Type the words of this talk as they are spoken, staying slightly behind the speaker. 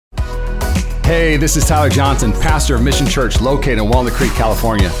Hey, this is Tyler Johnson, pastor of Mission Church located in Walnut Creek,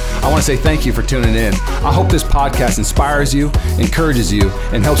 California. I want to say thank you for tuning in. I hope this podcast inspires you, encourages you,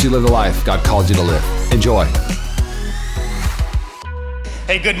 and helps you live the life God called you to live. Enjoy.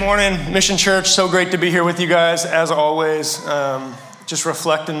 Hey, good morning, Mission Church. So great to be here with you guys, as always. Just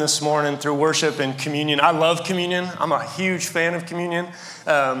reflecting this morning through worship and communion. I love communion. I'm a huge fan of communion.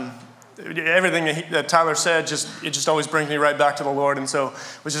 Everything that Tyler said, it just always brings me right back to the Lord. And so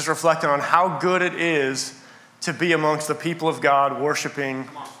I was just reflecting on how good it is to be amongst the people of God, worshiping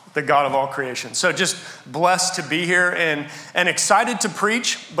the God of all creation. So just blessed to be here and excited to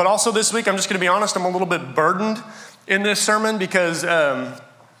preach. But also this week, I'm just going to be honest, I'm a little bit burdened in this sermon because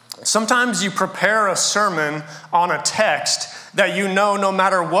sometimes you prepare a sermon on a text that you know no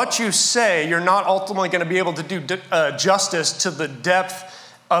matter what you say, you're not ultimately going to be able to do justice to the depth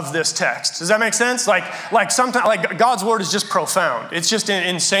of this text. Does that make sense? Like sometimes, like God's word is just profound. It's just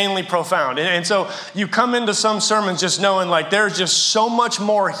insanely profound. And so you come into some sermons just knowing like there's just so much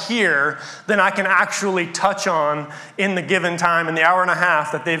more here than I can actually touch on in the given time in the hour and a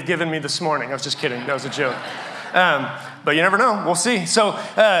half that they've given me this morning. I was just kidding. That was a joke. But you never know. We'll see. So,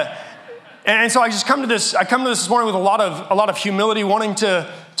 and so I just come to this this morning with a lot of humility, wanting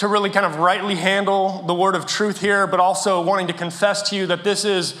to really kind of rightly handle the word of truth here, but also wanting to confess to you that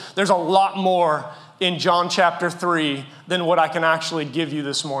there's a lot more in John chapter 3 than what I can actually give you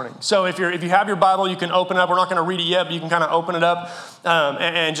this morning. So if you have your Bible, you can open it up. We're not going to read it yet, but you can kind of open it up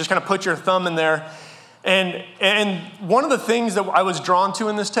and just kind of put your thumb in there. And one of the things that I was drawn to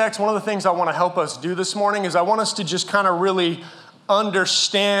in this text, one of the things I want to help us do this morning is I want us to just kind of really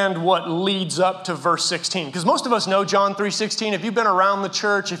understand what leads up to verse 16. Because most of us know John 3:16. If you've been around the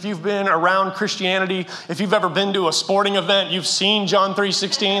church, if you've been around Christianity, if you've ever been to a sporting event, you've seen John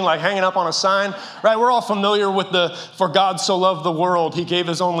 3:16 like hanging up on a sign, right? We're all familiar with for God so loved the world, he gave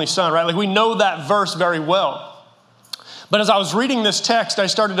his only son, right? Like we know that verse very well. But as I was reading this text, I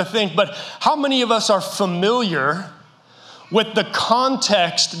started to think, but how many of us are familiar with the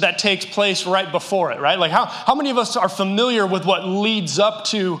context that takes place right before it, right? Like how many of us are familiar with what leads up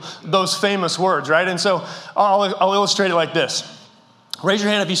to those famous words, right? And so I'll illustrate it like this. Raise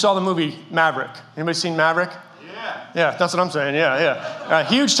your hand if you saw the movie Maverick. Anybody seen Maverick? Yeah, that's what I'm saying. Yeah.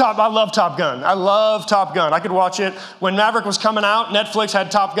 I love Top Gun. I love Top Gun. I could watch it. When Maverick was coming out, Netflix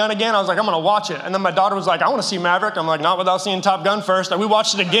had Top Gun again. I was like, I'm going to watch it. And then my daughter was like, I want to see Maverick. I'm like, not without seeing Top Gun first. And we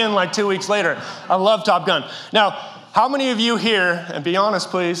watched it again like 2 weeks later. I love Top Gun. Now, how many of you here, and be honest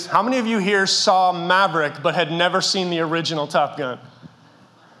please, how many of you here saw Maverick but had never seen the original Top Gun?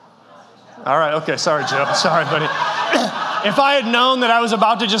 All right, okay, sorry Joe. Sorry, buddy. If I had known that I was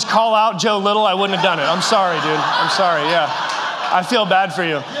about to just call out Joe Little, I wouldn't have done it. I'm sorry, dude. I'm sorry, yeah. I feel bad for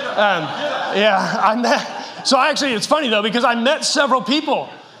you. It's funny though, because I met several people.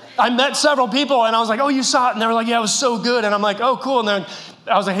 And I was like, oh, you saw it? And they were like, yeah, it was so good. And I'm like, oh, cool. And then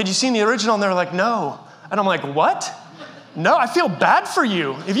I was like, had you seen the original? And they were like, no. And I'm like, what? No, I feel bad for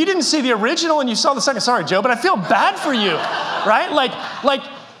you. If you didn't see the original and you saw the second, sorry, Joe, but I feel bad for you, right? Like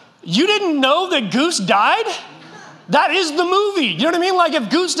you didn't know that Goose died? That is the movie. You know what I mean? Like if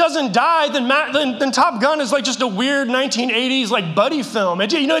Goose doesn't die, then Top Gun is like just a weird 1980s like buddy film.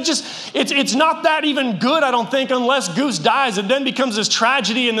 It's not that even good, I don't think, unless Goose dies. It then becomes this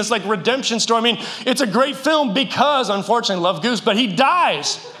tragedy and this like redemption story. I mean, it's a great film because, unfortunately, I love Goose, but he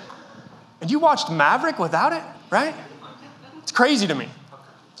dies. And you watched Maverick without it, right? It's crazy to me.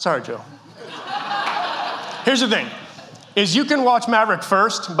 Sorry, Joe. Here's the thing, is you can watch Maverick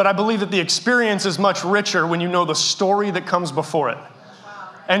first, but I believe that the experience is much richer when you know the story that comes before it.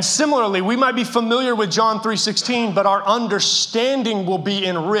 And similarly, we might be familiar with John 3:16, but our understanding will be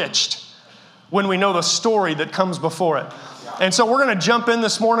enriched when we know the story that comes before it. And so we're going to jump in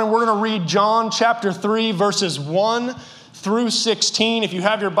this morning. We're going to read John chapter 3, verses 1 through 16. If you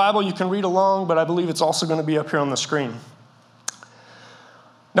have your Bible, you can read along, but I believe it's also going to be up here on the screen.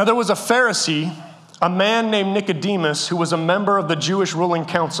 Now there was a Pharisee, a man named Nicodemus, who was a member of the Jewish ruling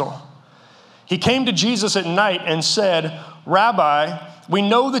council. He came to Jesus at night and said, Rabbi, we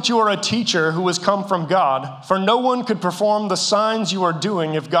know that you are a teacher who has come from God, for no one could perform the signs you are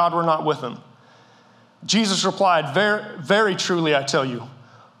doing if God were not with him. Jesus replied, very, very truly I tell you,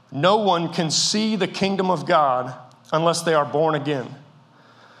 no one can see the kingdom of God unless they are born again.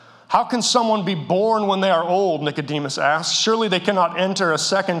 How can someone be born when they are old? Nicodemus asked. Surely they cannot enter a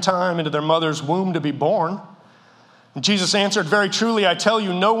second time into their mother's womb to be born. And Jesus answered, very truly, I tell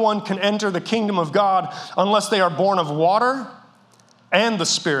you, no one can enter the kingdom of God unless they are born of water and the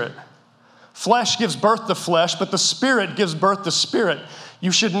Spirit. Flesh gives birth to flesh, but the Spirit gives birth to spirit.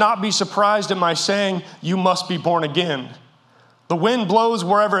 You should not be surprised at my saying, you must be born again. The wind blows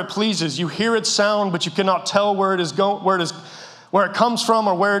wherever it pleases. You hear its sound, but you cannot tell where it comes from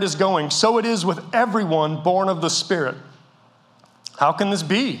or where it is going. So it is with everyone born of the Spirit. How can this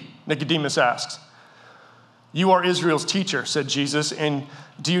be? Nicodemus asks. You are Israel's teacher, said Jesus, and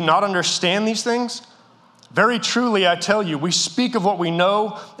do you not understand these things? Very truly, I tell you, we speak of what we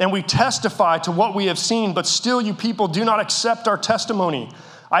know and we testify to what we have seen, but still you people do not accept our testimony.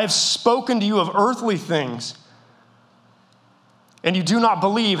 I have spoken to you of earthly things, and you do not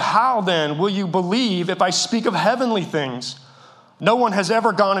believe. How then will you believe if I speak of heavenly things? No one has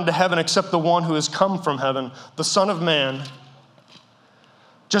ever gone into heaven except the one who has come from heaven, the Son of Man.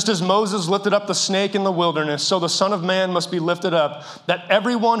 Just as Moses lifted up the snake in the wilderness, so the Son of Man must be lifted up, that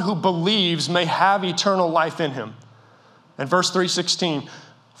everyone who believes may have eternal life in him. And verse 3:16,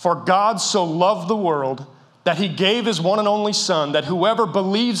 for God so loved the world that he gave his one and only Son, that whoever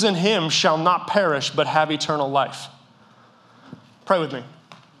believes in him shall not perish but have eternal life. Pray with me.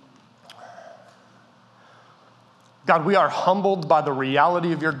 God, we are humbled by the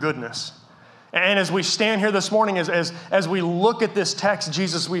reality of your goodness. And as we stand here this morning, as we look at this text,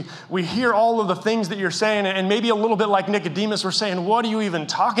 Jesus, we hear all of the things that you're saying, and maybe a little bit like Nicodemus, we're saying, what are you even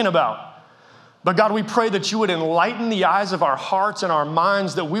talking about? But God, we pray that you would enlighten the eyes of our hearts and our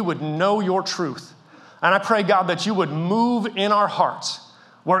minds, that we would know your truth. And I pray, God, that you would move in our hearts.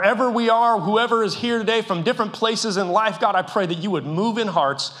 Wherever we are, whoever is here today from different places in life, God, I pray that you would move in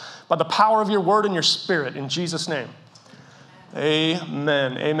hearts by the power of your word and your spirit, in Jesus' name.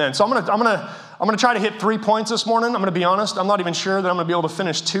 Amen. Amen. So I'm gonna try to hit 3 points this morning. I'm gonna be honest. I'm not even sure that I'm gonna be able to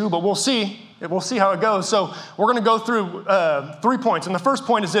finish 2, but we'll see. We'll see how it goes. So we're gonna go through 3 points. And the first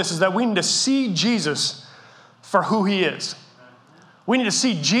point is this: is that we need to see Jesus for who he is. We need to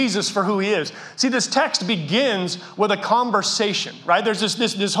see Jesus for who he is. See, this text begins with a conversation, right? There's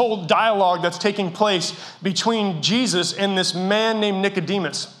this whole dialogue that's taking place between Jesus and this man named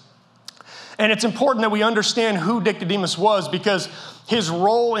Nicodemus. And it's important that we understand who Nicodemus was, because his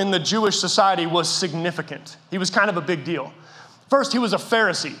role in the Jewish society was significant. He was kind of a big deal. First, he was a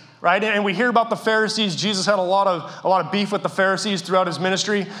Pharisee, right? And we hear about the Pharisees. Jesus had a lot of beef with the Pharisees throughout his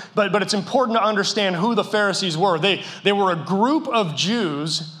ministry. But it's important to understand who the Pharisees were. They were a group of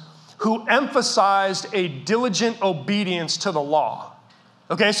Jews who emphasized a diligent obedience to the law.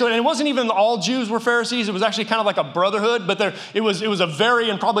 Okay, so it wasn't even all Jews were Pharisees. It was actually kind of like a brotherhood, but it was a very,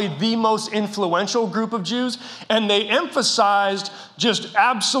 and probably the most influential group of Jews. And they emphasized just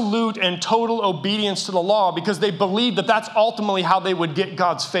absolute and total obedience to the law, because they believed that that's ultimately how they would get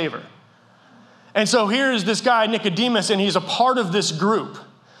God's favor. And so here's this guy, Nicodemus, and he's a part of this group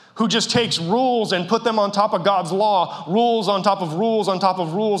who just takes rules and put them on top of God's law, rules on top of rules on top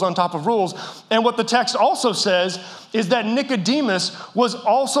of rules on top of rules. And what the text also says is that Nicodemus was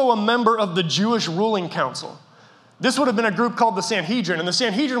also a member of the Jewish ruling council. This would have been a group called the Sanhedrin. And the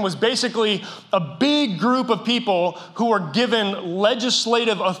Sanhedrin was basically a big group of people who were given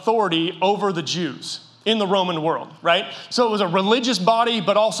legislative authority over the Jews in the Roman world, right? So it was a religious body,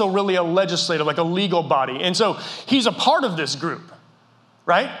 but also really a legislative, like a legal body. And so he's a part of this group,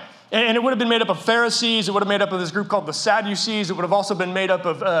 right? And it would have been made up of Pharisees. It would have made up of this group called the Sadducees. It would have also been made up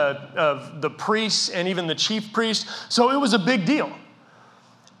of the priests and even the chief priest. So it was a big deal.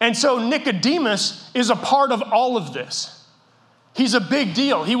 And so Nicodemus is a part of all of this. He's a big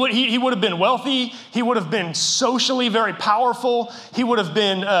deal. He would have been wealthy. He would have been socially very powerful. He would have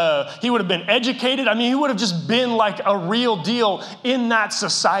been educated. I mean, he would have just been like a real deal in that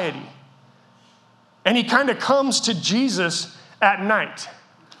society. And he kind of comes to Jesus at night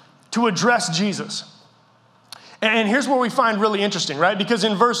to address Jesus. And here's where we find really interesting, right? Because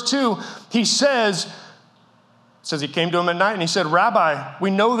in verse 2, he says he came to him at night and he said, Rabbi,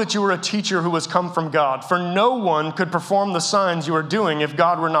 we know that you are a teacher who has come from God, for no one could perform the signs you are doing if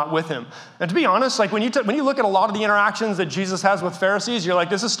God were not with him. And to be honest, like when you look at a lot of the interactions that Jesus has with Pharisees, you're like,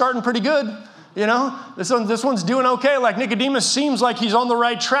 this is starting pretty good. You know, this one's doing okay. Like Nicodemus seems like he's on the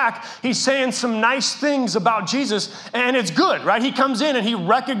right track. He's saying some nice things about Jesus, and it's good, right? He comes in and he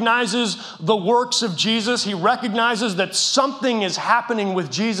recognizes the works of Jesus. He recognizes that something is happening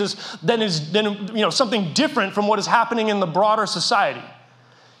with Jesus than something different from what is happening in the broader society.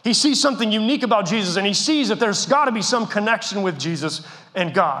 He sees something unique about Jesus, and he sees that there's got to be some connection with Jesus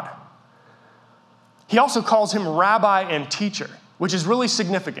and God. He also calls him rabbi and teacher. which is really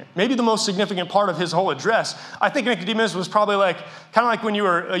significant. Maybe the most significant part of his whole address. I think Nicodemus was probably like, kind of like when you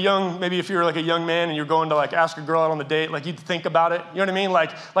were a young, maybe if you were like a young man and you're going to like ask a girl out on the date, like you'd think about it, you know what I mean?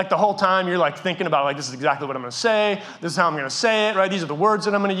 Like the whole time you're like thinking about like, this is exactly what I'm gonna say, this is how I'm gonna say it, right? These are the words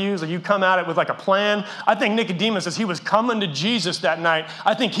that I'm gonna use, like you come at it with like a plan. I think Nicodemus, as he was coming to Jesus that night,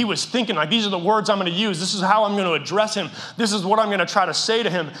 I think he was thinking like, these are the words I'm gonna use, this is how I'm gonna address him, this is what I'm gonna try to say to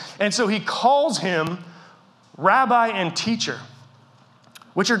him. And so he calls him rabbi and teacher,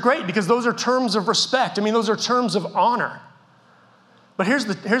 which are great because those are terms of respect. I mean, those are terms of honor. But here's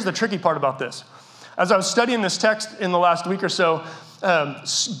the tricky part about this. As I was studying this text in the last week or so,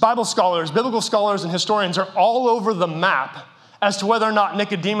 Bible scholars, biblical scholars, and historians are all over the map as to whether or not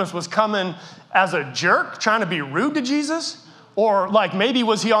Nicodemus was coming as a jerk, trying to be rude to Jesus, or like maybe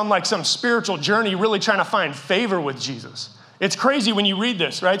was he on like some spiritual journey really trying to find favor with Jesus. It's crazy when you read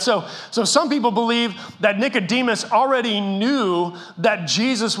this, right? So some people believe that Nicodemus already knew that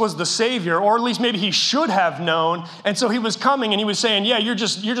Jesus was the Savior, or at least maybe he should have known. And so he was coming and he was saying, yeah, you're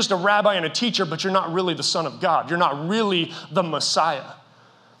just a rabbi and a teacher, but you're not really the Son of God. You're not really the Messiah.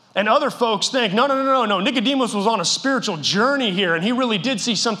 And other folks think, no. Nicodemus was on a spiritual journey here, and he really did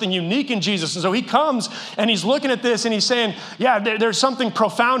see something unique in Jesus. And so he comes, and he's looking at this, and he's saying, yeah, there's something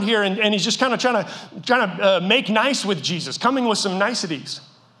profound here, and he's just kind of trying to make nice with Jesus, coming with some niceties.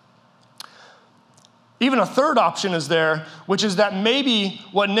 Even a third option is there, which is that maybe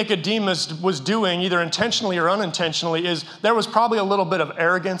what Nicodemus was doing, either intentionally or unintentionally, is there was probably a little bit of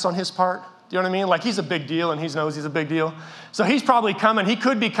arrogance on his part. Do you know what I mean? Like he's a big deal and he knows he's a big deal. So he's probably coming, he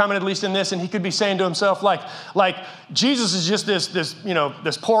could be coming at least in this, and he could be saying to himself like Jesus is just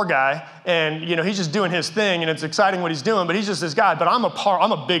this poor guy, and he's just doing his thing and it's exciting what he's doing, but he's just this guy, but I'm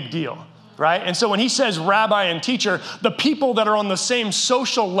a big deal, right? And so when he says rabbi and teacher, the people that are on the same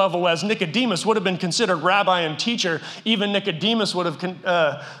social level as Nicodemus would have been considered rabbi and teacher. Even Nicodemus would have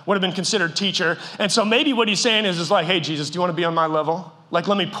been considered teacher. And so maybe what he's saying is like, hey, Jesus, do you want to be on my level? Like,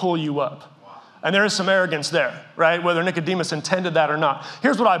 let me pull you up. And there is some arrogance there, right? Whether Nicodemus intended that or not.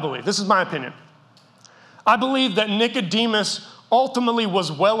 Here's what I believe. This is my opinion. I believe that Nicodemus ultimately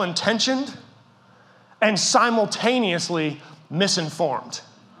was well-intentioned and simultaneously misinformed,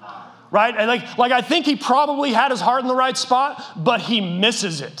 right? And like I think he probably had his heart in the right spot, but he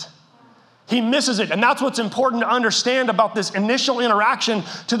misses it. He misses it. And that's what's important to understand about this initial interaction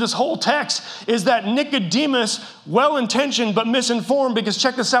to this whole text, is that Nicodemus, well-intentioned but misinformed, because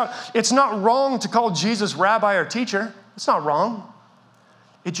check this out, it's not wrong to call Jesus rabbi or teacher. It's not wrong.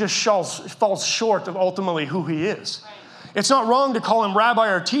 It just falls short of ultimately who he is. It's not wrong to call him rabbi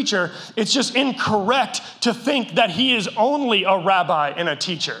or teacher. It's just incorrect to think that he is only a rabbi and a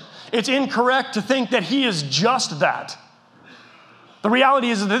teacher. It's incorrect to think that he is just that. The reality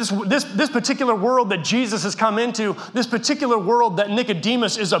is that this particular world that Jesus has come into, this particular world that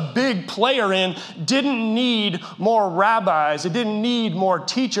Nicodemus is a big player in, didn't need more rabbis. It didn't need more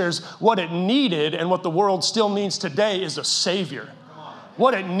teachers. What it needed, and what the world still needs today, is a Savior.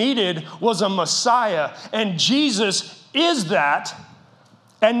 What it needed was a Messiah. And Jesus is that.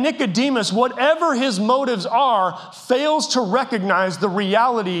 And Nicodemus, whatever his motives are, fails to recognize the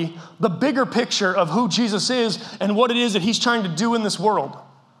reality, the bigger picture of who Jesus is and what it is that he's trying to do in this world.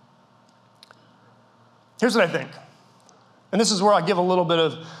 Here's what I think. And this is where I give a little bit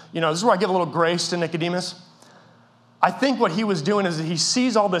of, this is where I give a little grace to Nicodemus. I think what he was doing is that he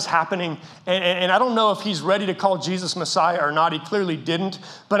sees all this happening, and I don't know if he's ready to call Jesus Messiah or not. He clearly didn't.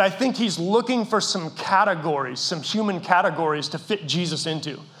 But I think he's looking for some categories, some human categories to fit Jesus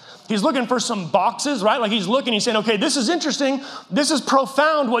into. He's looking for some boxes, right? Like he's saying, okay, this is interesting. This is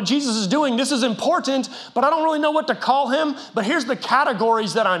profound what Jesus is doing. This is important, but I don't really know what to call him. But here's the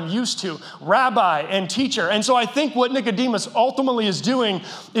categories that I'm used to, rabbi and teacher. And so I think what Nicodemus ultimately is doing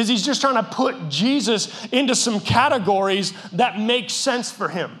is he's just trying to put Jesus into some categories that make sense for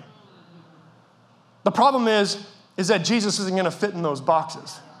him. The problem is that Jesus isn't going to fit in those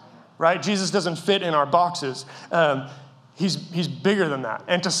boxes, right? Jesus doesn't fit in our boxes. He's bigger than that.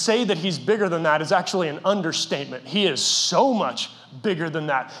 And to say that he's bigger than that is actually an understatement. He is so much bigger than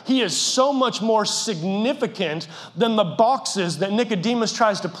that. He is so much more significant than the boxes that Nicodemus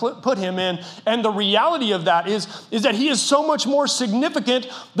tries to put him in. And the reality of that is that he is so much more significant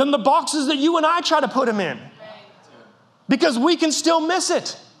than the boxes that you and I try to put him in. Because we can still miss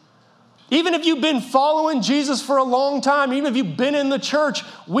it. Even if you've been following Jesus for a long time, even if you've been in the church,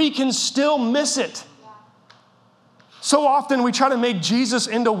 we can still miss it. So often we try to make Jesus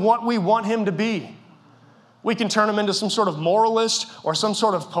into what we want him to be. We can turn him into some sort of moralist or some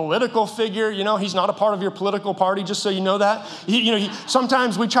sort of political figure. He's not a part of your political party, just so you know that.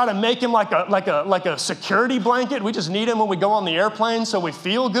 Sometimes we try to make him like a security blanket. We just need him when we go on the airplane so we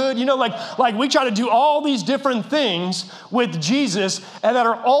feel good. Like we try to do all these different things with Jesus and that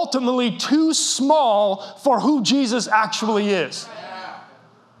are ultimately too small for who Jesus actually is.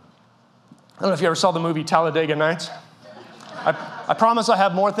 I don't know if you ever saw the movie Talladega Nights. I promise I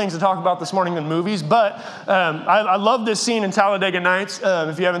have more things to talk about this morning than movies, but I love this scene in Talladega Nights.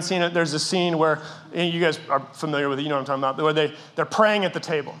 If you haven't seen it, there's a scene where, you guys are familiar with it, you know what I'm talking about, where they're praying at the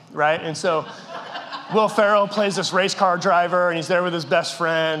table, right? And so Will Ferrell plays this race car driver, and he's there with his best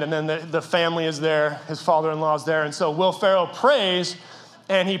friend, and then the family is there, his father-in-law is there, and so Will Ferrell prays,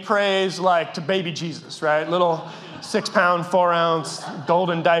 and he prays like to baby Jesus, right? Little 6-pound, 4-ounce,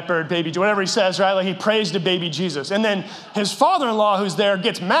 golden diapered baby, whatever he says, right? Like he prays to baby Jesus. And then his father-in-law who's there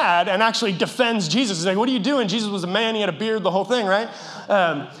gets mad and actually defends Jesus. He's like, what are you doing? Jesus was a man, he had a beard, the whole thing, right?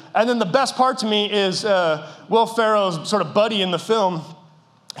 And then the best part to me is Will Ferrell's sort of buddy in the film.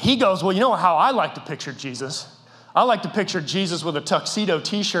 He goes, well, you know how I like to picture Jesus? I like to picture Jesus with a tuxedo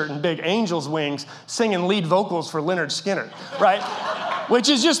t-shirt and big angel's wings singing lead vocals for Lynyrd Skynyrd, right? Which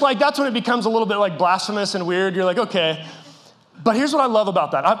is just like, that's when it becomes a little bit like blasphemous and weird. You're like, okay. But here's what I love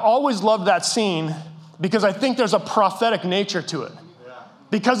about that. I've always loved that scene because I think there's a prophetic nature to it.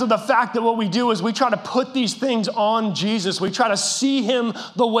 Because of the fact that what we do is we try to put these things on Jesus. We try to see him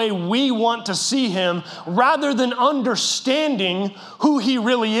the way we want to see him rather than understanding who he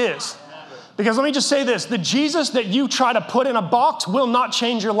really is. Because let me just say this, the Jesus that you try to put in a box will not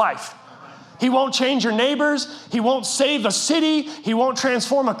change your life. He won't change your neighbors. He won't save a city. He won't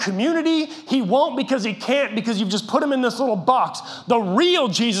transform a community. He won't because he can't, because you've just put him in this little box. The real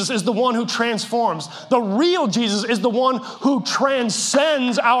Jesus is the one who transforms. The real Jesus is the one who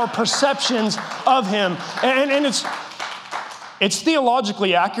transcends our perceptions of him. And it's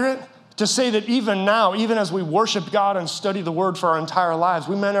theologically accurate to say that even now, even as we worship God and study the word for our entire lives,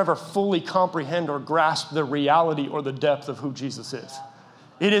 we may never fully comprehend or grasp the reality or the depth of who Jesus is.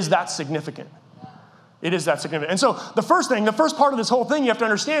 It is that significant. It is that significant. And so the first part of this whole thing you have to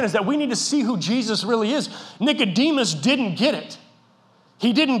understand is that we need to see who Jesus really is. Nicodemus didn't get it.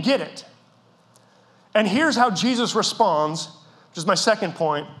 He didn't get it. And here's how Jesus responds, which is my second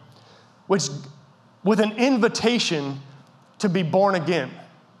point, which with an invitation to be born again.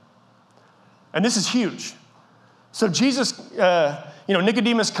 And this is huge. So Jesus,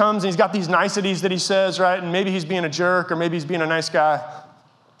 Nicodemus comes and he's got these niceties that he says, right? And maybe he's being a jerk or maybe he's being a nice guy.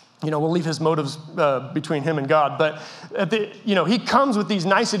 We'll leave his motives between him and God. But, he comes with these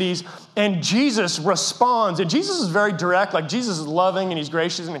niceties and Jesus responds. And Jesus is very direct. Like Jesus is loving and he's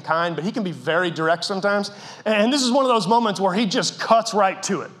gracious and kind, but he can be very direct sometimes. And this is one of those moments where he just cuts right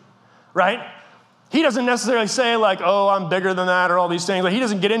to it, right? He doesn't necessarily say like, oh, I'm bigger than that or all these things. Like, he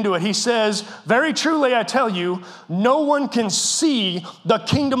doesn't get into it. He says, very truly, I tell you, no one can see the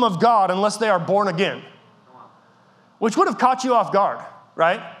kingdom of God unless they are born again. Which would have caught you off guard,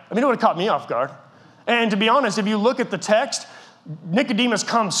 right? I mean, it would have caught me off guard. And to be honest, if you look at the text, Nicodemus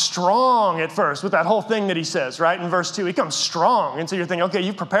comes strong at first with that whole thing that he says, right? In verse 2, he comes strong. And so you're thinking, okay,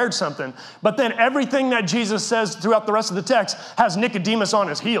 you've prepared something. But then everything that Jesus says throughout the rest of the text has Nicodemus on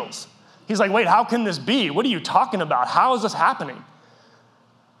his heels. He's like, wait, how can this be? What are you talking about? How is this happening?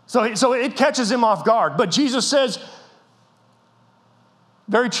 So it catches him off guard. But Jesus says,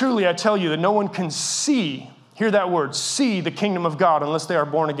 very truly, I tell you that no one can see, hear that word, see the kingdom of God unless they are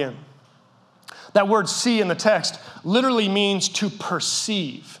born again. That word see in the text literally means to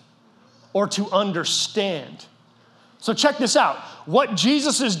perceive or to understand. So check this out. What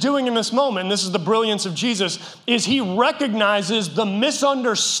Jesus is doing in this moment, and this is the brilliance of Jesus, is he recognizes the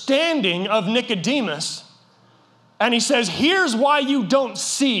misunderstanding of Nicodemus. And he says, here's why you don't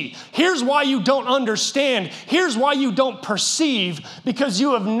see. Here's why you don't understand. Here's why you don't perceive, because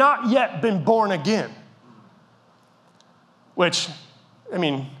you have not yet been born again. Which, I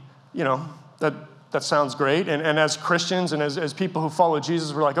mean, that sounds great. And as Christians and as people who follow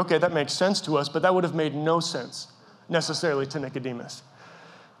Jesus, we're like, okay, that makes sense to us, but that would have made no sense necessarily to Nicodemus,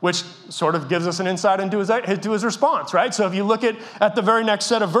 which sort of gives us an insight into his response, right? So if you look at the very next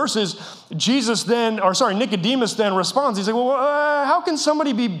set of verses, Nicodemus then responds. He's like, well, how can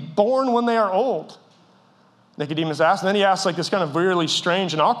somebody be born when they are old? Nicodemus asks, and then he asks like this kind of really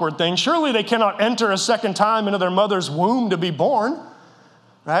strange and awkward thing. Surely they cannot enter a second time into their mother's womb to be born,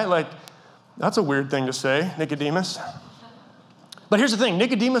 right? Like, that's a weird thing to say, Nicodemus. But here's the thing,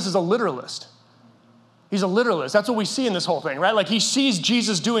 Nicodemus is a literalist. He's a literalist. That's what we see in this whole thing, right? Like he sees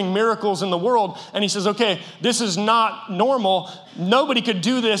Jesus doing miracles in the world and he says, okay, this is not normal. Nobody could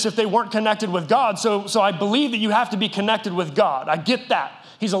do this if they weren't connected with God. So I believe that you have to be connected with God. I get that.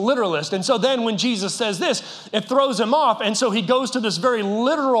 He's a literalist. And so then when Jesus says this, it throws him off. And so he goes to this very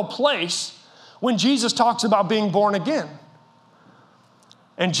literal place when Jesus talks about being born again.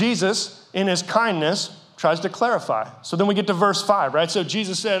 And Jesus, in his kindness, tries to clarify. So then we get to verse 5, right? So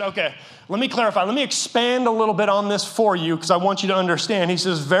Jesus said, okay, let me clarify. Let me expand a little bit on this for you because I want you to understand. He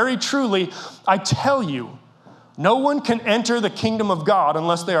says, very truly, I tell you, no one can enter the kingdom of God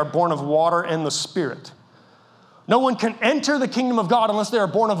unless they are born of water and the Spirit. No one can enter the kingdom of God unless they are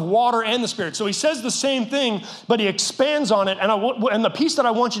born of water and the Spirit. So he says the same thing, but he expands on it. And the piece that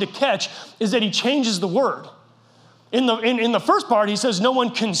I want you to catch is that he changes the word. In the first part, he says no one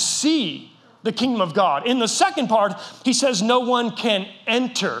can see the kingdom of God. In the second part, he says no one can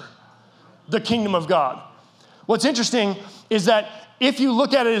enter the kingdom of God. What's interesting is that if you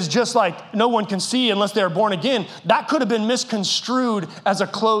look at it as just like no one can see unless they are born again, that could have been misconstrued as a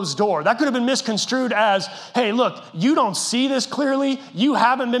closed door. That could have been misconstrued as, hey, look, you don't see this clearly. You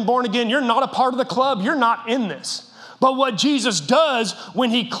haven't been born again. You're not a part of the club. You're not in this. But what Jesus does when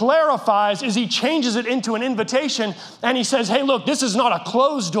he clarifies is he changes it into an invitation and he says, hey, look, this is not a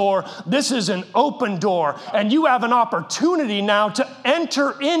closed door. This is an open door. And you have an opportunity now to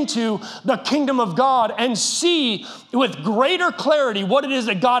enter into the kingdom of God and see with greater clarity what it is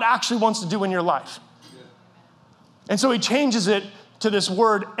that God actually wants to do in your life. And so he changes it to this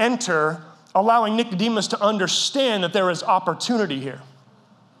word enter, allowing Nicodemus to understand that there is opportunity here.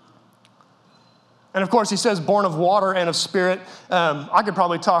 And of course, he says born of water and of Spirit. I could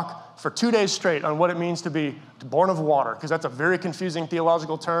probably talk for 2 days straight on what it means to be born of water, because that's a very confusing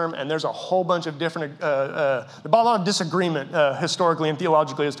theological term, and there's a whole bunch of different, a lot of disagreement historically and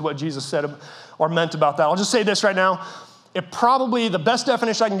theologically as to what Jesus said or meant about that. I'll just say this right now. The best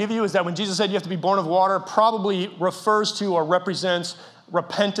definition I can give you is that when Jesus said you have to be born of water, probably refers to or represents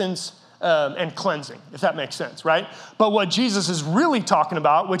repentance and cleansing, if that makes sense, right? But what Jesus is really talking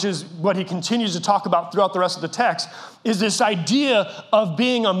about, which is what he continues to talk about throughout the rest of the text, is this idea of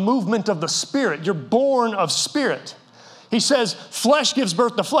being a movement of the Spirit. You're born of Spirit. He says flesh gives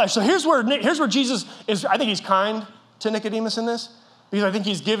birth to flesh. So here's where Jesus is. I think he's kind to Nicodemus in this, because I think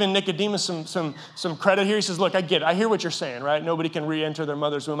he's giving Nicodemus some credit here. He says, look, I get it. I hear what you're saying, right? Nobody can re-enter their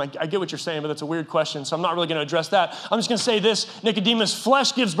mother's womb. I get what you're saying, but that's a weird question, so I'm not really going to address that. I'm just going to say this, Nicodemus,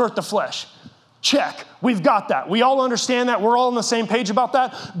 flesh gives birth to flesh. Check. We've got that. We all understand that. We're all on the same page about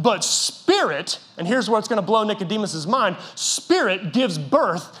that. But Spirit, and here's where it's going to blow Nicodemus's mind, Spirit gives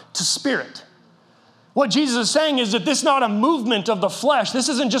birth to Spirit. What Jesus is saying is that this is not a movement of the flesh. This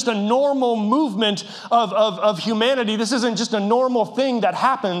isn't just a normal movement of humanity. This isn't just a normal thing that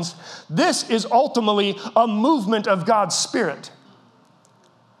happens. This is ultimately a movement of God's Spirit.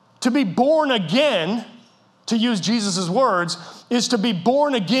 To be born again, to use Jesus' words, is to be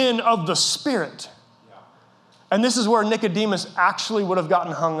born again of the Spirit. And this is where Nicodemus actually would have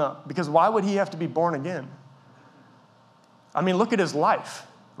gotten hung up, because why would he have to be born again? I mean, look at his life,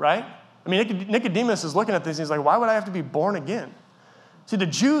 right? I mean, Nicodemus is looking at this and he's like, why would I have to be born again? See, the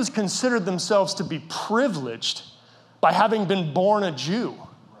Jews considered themselves to be privileged by having been born a Jew.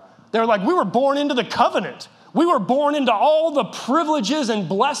 They're like, we were born into the covenant. We were born into all the privileges and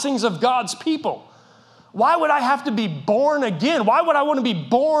blessings of God's people. Why would I have to be born again? Why would I want to be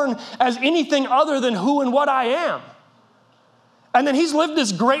born as anything other than who and what I am? And then he's lived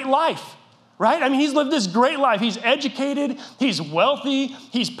this great life. Right? I mean, he's lived this great life. He's educated, he's wealthy,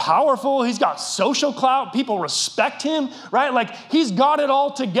 he's powerful, he's got social clout, people respect him, right? Like, he's got it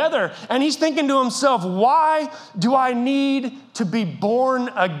all together. And he's thinking to himself, why do I need to be born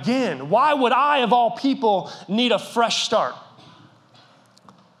again? Why would I, of all people, need a fresh start?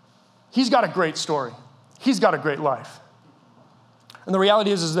 He's got a great story. He's got a great life. And the reality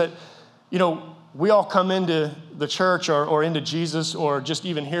is that, we all come into the church or into Jesus, or just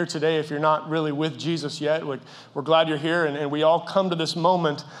even here today, if you're not really with Jesus yet, we're glad you're here, and we all come to this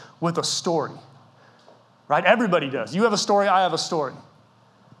moment with a story, right? Everybody does. You have a story, I have a story.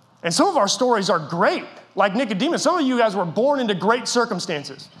 And some of our stories are great, like Nicodemus. Some of you guys were born into great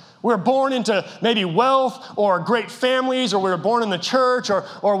circumstances. We were born into maybe wealth or great families, or we were born in the church,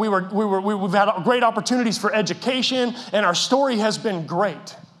 or we've had great opportunities for education, and our story has been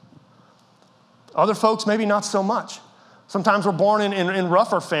great. Other folks, maybe not so much. Sometimes we're born in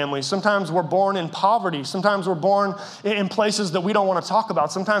rougher families. Sometimes we're born in poverty. Sometimes we're born in places that we don't want to talk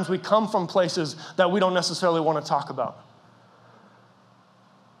about. Sometimes we come from places that we don't necessarily want to talk about.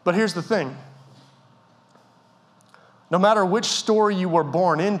 But here's the thing. No matter which story you were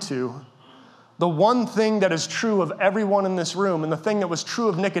born into, the one thing that is true of everyone in this room, and the thing that was true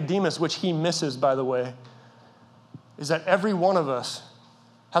of Nicodemus, which he misses, by the way, is that every one of us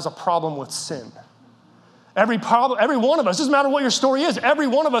has a problem with sin. Every one of us, doesn't matter what your story is, every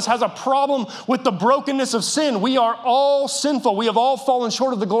one of us has a problem with the brokenness of sin. We are all sinful. We have all fallen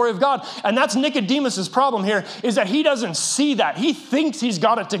short of the glory of God. And that's Nicodemus's problem here, is that he doesn't see that. He thinks he's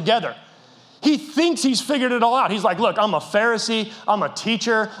got it together. He thinks he's figured it all out. He's like, look, I'm a Pharisee, I'm a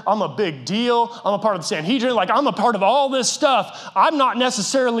teacher, I'm a big deal, I'm a part of the Sanhedrin, like I'm a part of all this stuff. I'm not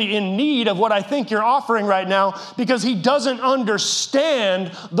necessarily in need of what I think you're offering right now, because he doesn't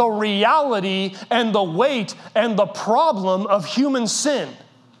understand the reality and the weight and the problem of human sin.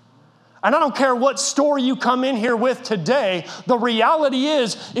 And I don't care what story you come in here with today, the reality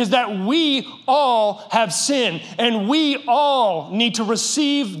is that we all have sin, and we all need to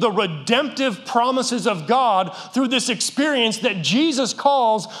receive the redemptive promises of God through this experience that Jesus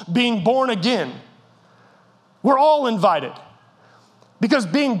calls being born again. We're all invited, because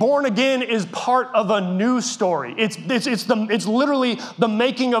being born again is part of a new story. It's literally the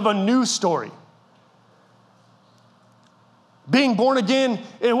making of a new story. Being born again,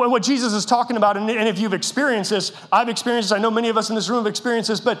 what Jesus is talking about, and if you've experienced this, I've experienced this, I know many of us in this room have experienced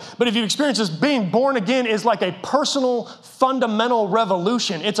this, but if you've experienced this, being born again is like a personal, fundamental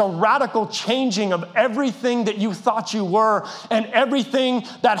revolution. It's a radical changing of everything that you thought you were and everything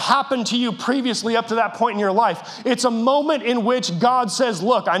that happened to you previously up to that point in your life. It's a moment in which God says,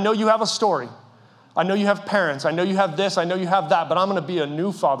 look, I know you have a story. I know you have parents. I know you have this. I know you have that, but I'm going to be a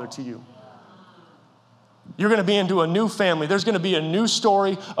new father to you. You're going to be into a new family. There's going to be a new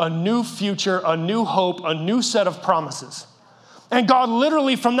story, a new future, a new hope, a new set of promises. And God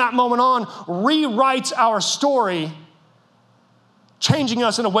literally from that moment on rewrites our story, changing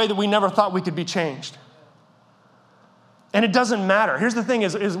us in a way that we never thought we could be changed. And it doesn't matter. Here's the thing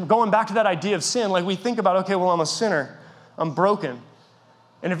is going back to that idea of sin, like we think about, okay, well, I'm a sinner. I'm broken.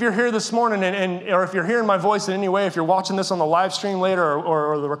 And if you're here this morning, or if you're hearing my voice in any way, if you're watching this on the live stream later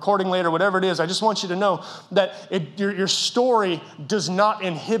or the recording later, whatever it is, I just want you to know that your story does not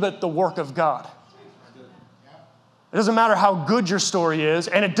inhibit the work of God. It doesn't matter how good your story is,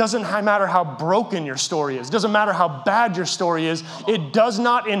 and it doesn't matter how broken your story is. It doesn't matter how bad your story is. It does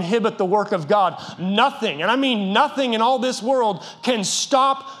not inhibit the work of God. Nothing, and I mean nothing in all this world can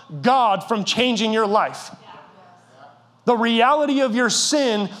stop God from changing your life. The reality of your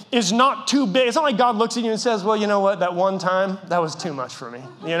sin is not too big. It's not like God looks at you and says, well, you know what, that one time, that was too much for me,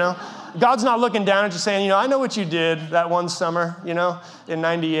 you know? God's not looking down at you saying, I know what you did that one summer, in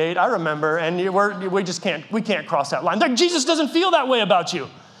 98. I remember, and we can't cross that line. Like, Jesus doesn't feel that way about you.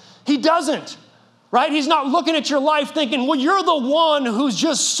 He doesn't, right? He's not looking at your life thinking, well, you're the one who's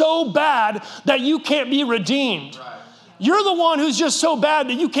just so bad that you can't be redeemed. Right. You're the one who's just so bad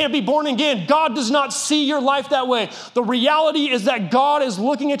that you can't be born again. God does not see your life that way. The reality is that God is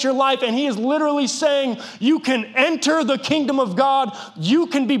looking at your life and he is literally saying, you can enter the kingdom of God, you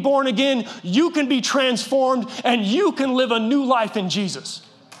can be born again, you can be transformed, and you can live a new life in Jesus.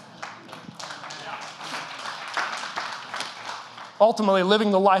 Ultimately,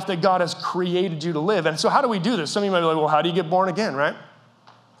 living the life that God has created you to live. And so how do we do this? Some of you might be like, well, how do you get born again, right?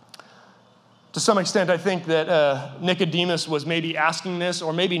 To some extent, I think that Nicodemus was maybe asking this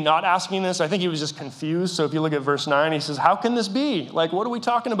or maybe not asking this. I think he was just confused. So if you look at verse 9, he says, how can this be? Like, what are we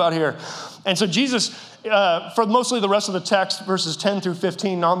talking about here? And so Jesus, for mostly the rest of the text, verses 10 through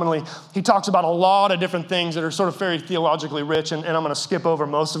 15 nominally, he talks about a lot of different things that are sort of very theologically rich, and I'm going to skip over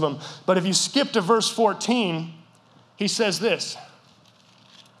most of them. But if you skip to verse 14, he says this,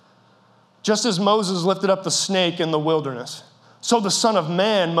 just as Moses lifted up the snake in the wilderness, so the Son of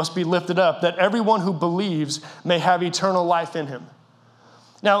Man must be lifted up, that everyone who believes may have eternal life in him.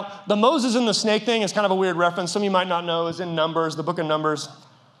 Now, the Moses and the snake thing is kind of a weird reference. Some of you might not know is in Numbers, the book of Numbers,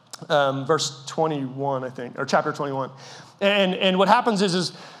 verse 21, I think, or chapter 21. And what happens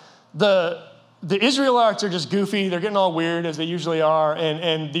is the Israelites are just goofy. They're getting all weird, as they usually are,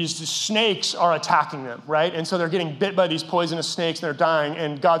 and these snakes are attacking them, right? And so they're getting bit by these poisonous snakes, and they're dying.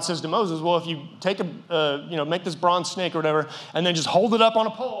 And God says to Moses, well, if you take make this bronze snake or whatever, and then just hold it up on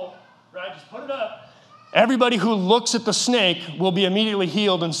a pole, right? Just put it up. Everybody who looks at the snake will be immediately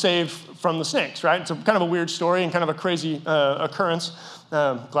healed and saved from the snakes, right? It's kind of a weird story and kind of a crazy occurrence.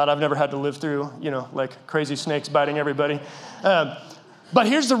 Glad I've never had to live through, like crazy snakes biting everybody. But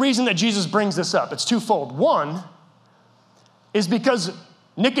here's the reason that Jesus brings this up. It's twofold. One is because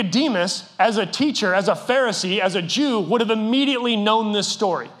Nicodemus, as a teacher, as a Pharisee, as a Jew, would have immediately known this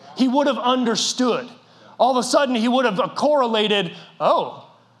story. He would have understood. All of a sudden, he would have correlated, oh,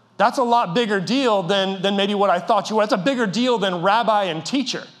 that's a lot bigger deal than maybe what I thought you were. That's a bigger deal than rabbi and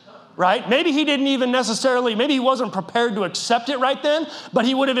teacher, right? Maybe he didn't even necessarily, maybe he wasn't prepared to accept it right then, but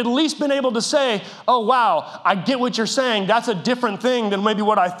he would have at least been able to say, oh, wow, I get what you're saying. That's a different thing than maybe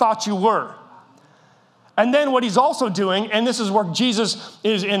what I thought you were. And then what he's also doing, and this is where Jesus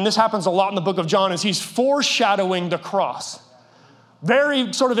is, and this happens a lot in the book of John, is he's foreshadowing the cross.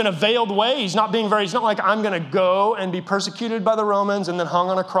 Very sort of in a veiled way. He's not like, I'm going to go and be persecuted by the Romans and then hung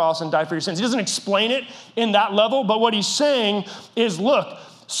on a cross and die for your sins. He doesn't explain it in that level, but what he's saying is, look,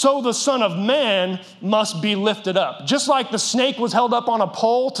 so the Son of Man must be lifted up. Just like the snake was held up on a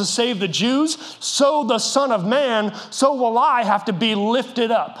pole to save the Jews, so the Son of Man, so will I have to be lifted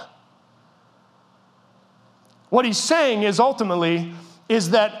up. What he's saying is ultimately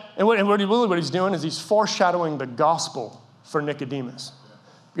is that, and what he's doing is he's foreshadowing the gospel for Nicodemus.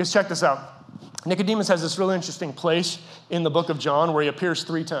 Because check this out. Nicodemus has this really interesting place in the book of John where he appears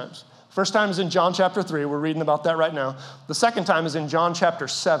 3 times. First time is in John chapter 3. We're reading about that right now. The second time is in John chapter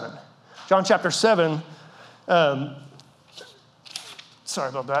 7. John chapter 7, sorry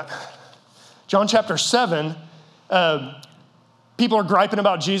about that. John chapter 7, people are griping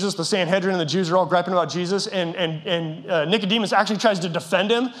about Jesus. The Sanhedrin and the Jews are all griping about Jesus. And Nicodemus actually tries to defend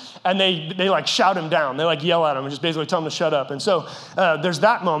him. And they like shout him down. They like yell at him and just basically tell him to shut up. And so there's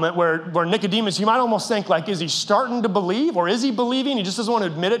that moment where Nicodemus, you might almost think like, is he starting to believe or is he believing? He just doesn't want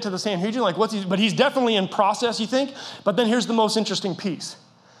to admit it to the Sanhedrin. Like but he's definitely in process, you think. But then here's the most interesting piece.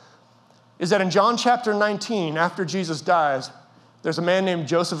 Is that in John chapter 19, after Jesus dies, there's a man named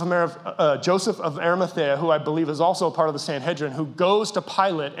Joseph of Arimathea, who I believe is also a part of the Sanhedrin, who goes to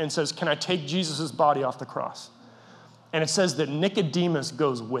Pilate and says, can I take Jesus' body off the cross? And it says that Nicodemus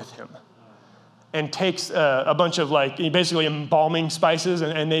goes with him and takes a bunch of basically embalming spices,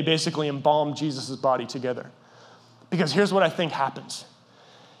 and they basically embalm Jesus' body together. Because here's what I think happens.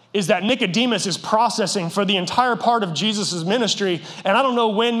 Is that Nicodemus is processing for the entire part of Jesus' ministry. And I don't know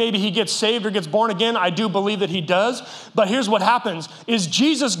when maybe he gets saved or gets born again. I do believe that he does. But here's what happens, is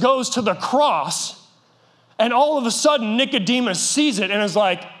Jesus goes to the cross, and all of a sudden Nicodemus sees it and is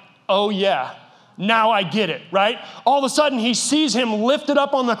like, oh yeah, now I get it, right? All of a sudden he sees him lifted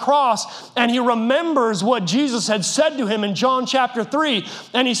up on the cross, and he remembers what Jesus had said to him in John chapter 3.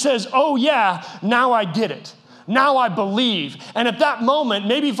 And he says, oh yeah, now I get it. Now I believe. And at that moment,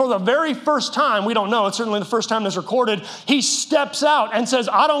 maybe for the very first time, we don't know, it's certainly the first time that's recorded, he steps out and says,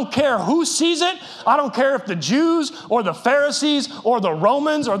 I don't care who sees it. I don't care if the Jews or the Pharisees or the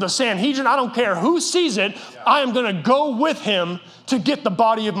Romans or the Sanhedrin, I don't care who sees it. I am going to go with him to get the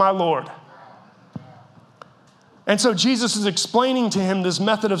body of my Lord. And so Jesus is explaining to him this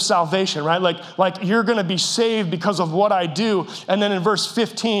method of salvation, right? Like you're going to be saved because of what I do. And then in verse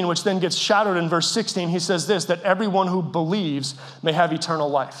 15, which then gets shadowed in verse 16, he says this, that everyone who believes may have eternal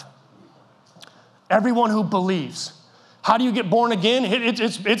life. Everyone who believes. How do you get born again?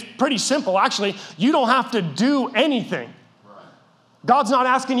 It's pretty simple, actually. You don't have to do anything. God's not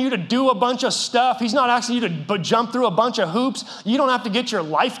asking you to do a bunch of stuff. He's not asking you to jump through a bunch of hoops. You don't have to get your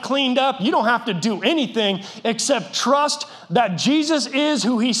life cleaned up. You don't have to do anything except trust that Jesus is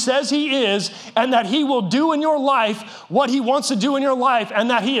who he says he is, and that he will do in your life what he wants to do in your life,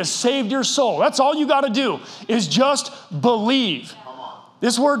 and that he has saved your soul. That's all you got to do, is just believe.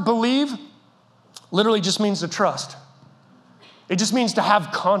 This word believe literally just means to trust. It just means to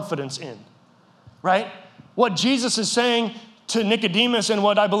have confidence in, right? What Jesus is saying to Nicodemus, and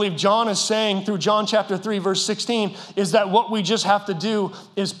what I believe John is saying through John chapter 3, verse 16, is that what we just have to do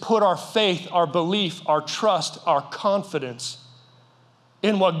is put our faith, our belief, our trust, our confidence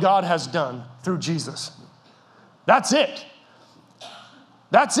in what God has done through Jesus. That's it.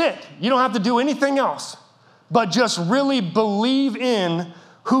 That's it. You don't have to do anything else, but just really believe in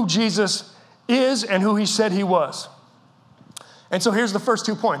who Jesus is and who he said he was. And so here's the first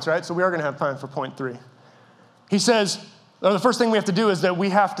 2 points, right? So we are going to have time for point 3. He says, the first thing we have to do is that we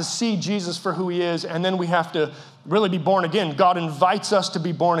have to see Jesus for who he is, and then we have to really be born again. God invites us to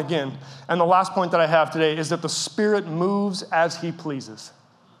be born again. And the last point that I have today is that the Spirit moves as he pleases.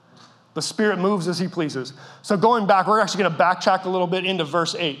 The Spirit moves as he pleases. So going back, we're actually going to backtrack a little bit into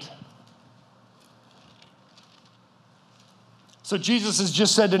verse 8. So Jesus has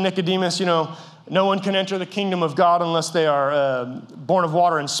just said to Nicodemus, no one can enter the kingdom of God unless they are born of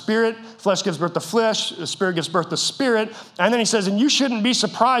water and spirit. Flesh gives birth to flesh. The Spirit gives birth to spirit. And then he says, and you shouldn't be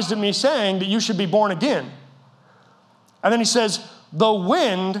surprised at me saying that you should be born again. And then he says, the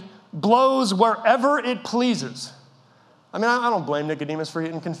wind blows wherever it pleases. I mean, I don't blame Nicodemus for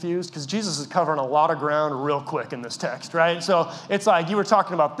getting confused because Jesus is covering a lot of ground real quick in this text, right? So it's like you were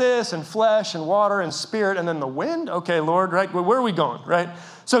talking about this and flesh and water and spirit and then the wind. Okay, Lord, right? Where are we going, right?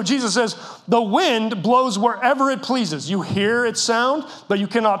 So Jesus says, the wind blows wherever it pleases. You hear its sound, but you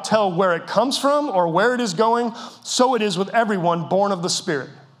cannot tell where it comes from or where it is going. So it is with everyone born of the Spirit.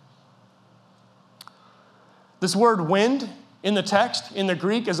 This word wind in the text, in the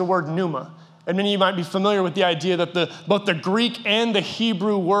Greek, is the word pneuma. And many of you might be familiar with the idea that both the Greek and the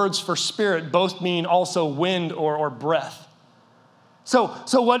Hebrew words for spirit both mean also wind or breath.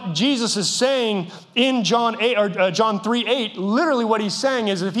 So what Jesus is saying in John 3:8, literally what he's saying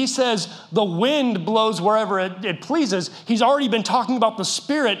is if he says the wind blows wherever it pleases, he's already been talking about the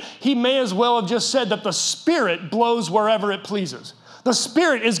Spirit. He may as well have just said that the Spirit blows wherever it pleases. The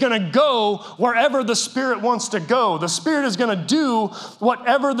Spirit is going to go wherever the Spirit wants to go. The Spirit is going to do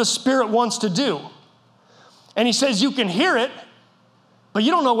whatever the Spirit wants to do. And he says you can hear it, but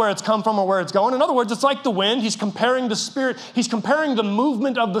you don't know where it's come from or where it's going. In other words, it's like the wind. He's comparing the Spirit. He's comparing the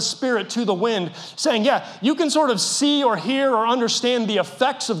movement of the Spirit to the wind, saying, yeah, you can sort of see or hear or understand the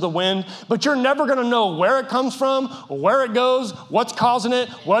effects of the wind, but you're never going to know where it comes from, where it goes, what's causing it,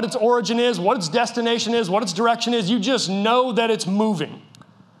 what its origin is, what its destination is, what its direction is. You just know that it's moving.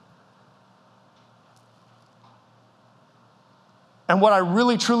 And what I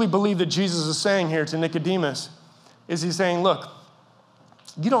really, truly believe that Jesus is saying here to Nicodemus is he's saying, look,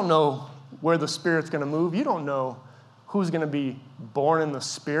 you don't know where the Spirit's going to move. You don't know who's going to be born in the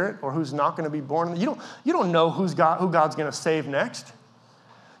Spirit or who's not going to be born. You don't know who God's going to save next.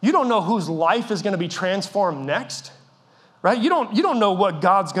 You don't know whose life is going to be transformed next, right? You don't know what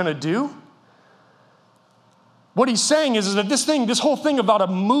God's going to do. What he's saying is that this whole thing about a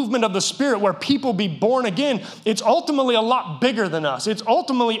movement of the Spirit where people be born again, it's ultimately a lot bigger than us. It's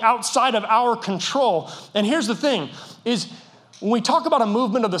ultimately outside of our control. And here's the thing, is when we talk about a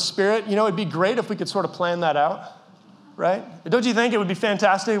movement of the Spirit, it'd be great if we could sort of plan that out, right? Don't you think it would be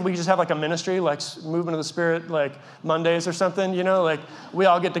fantastic if we could just have like a ministry, like movement of the Spirit, like Mondays or something, like we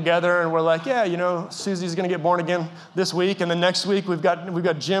all get together and we're like, yeah, Susie's going to get born again this week. And then next week we've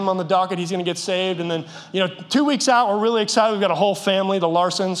got Jim on the docket. He's going to get saved. And then, 2 weeks out, we're really excited. We've got a whole family, the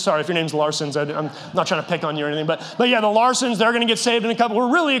Larsons. Sorry if your name's Larsons. I'm not trying to pick on you or anything. But yeah, the Larsons, they're going to get saved in a couple.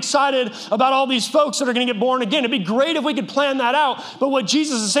 We're really excited about all these folks that are going to get born again. It'd be great if we could plan that out. But what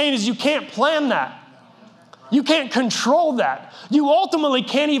Jesus is saying is you can't plan that. You can't control that. You ultimately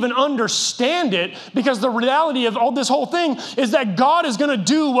can't even understand it because the reality of all this whole thing is that God is going to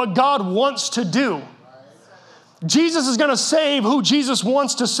do what God wants to do. Jesus is going to save who Jesus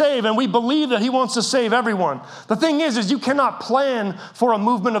wants to save, and we believe that he wants to save everyone. The thing is you cannot plan for a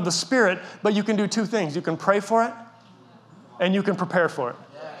movement of the Spirit, but you can do two things. You can pray for it, and you can prepare for it.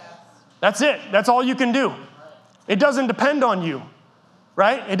 That's it. That's all you can do. It doesn't depend on you.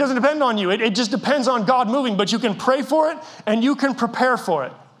 Right? It doesn't depend on you. It just depends on God moving, but you can pray for it and you can prepare for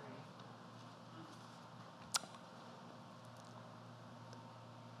it.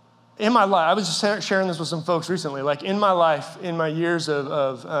 In my life, I was just sharing this with some folks recently, like in my life, in my years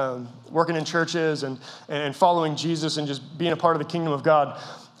of working in churches and following Jesus and just being a part of the kingdom of God,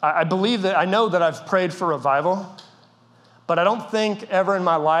 I know that I've prayed for revival, but I don't think ever in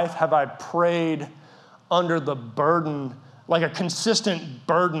my life have I prayed under the burden, like a consistent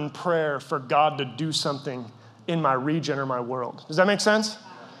burden prayer for God to do something in my region or my world. Does that make sense?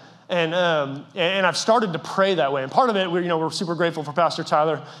 And I've started to pray that way. And part of it, we're super grateful for Pastor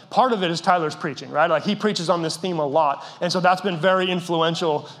Tyler. Part of it is Tyler's preaching, right? Like he preaches on this theme a lot. And so that's been very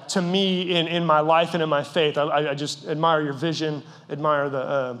influential to me in my life and in my faith. I just admire your vision, admire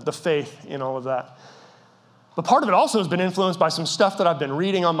the faith in all of that. But part of it also has been influenced by some stuff that I've been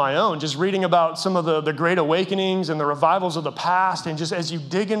reading on my own, just reading about some of the great awakenings and the revivals of the past. And just as you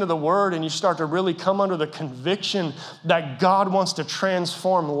dig into the Word and you start to really come under the conviction that God wants to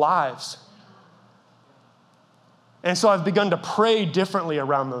transform lives. And so I've begun to pray differently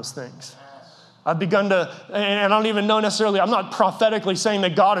around those things. I've begun to, and I don't even know necessarily, I'm not prophetically saying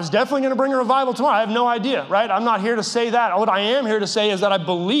that God is definitely going to bring a revival tomorrow. I have no idea, right? I'm not here to say that. What I am here to say is that I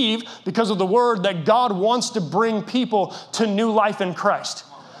believe, because of the Word, that God wants to bring people to new life in Christ.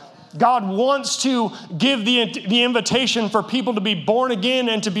 God wants to give the invitation for people to be born again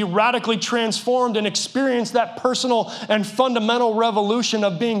and to be radically transformed and experience that personal and fundamental revolution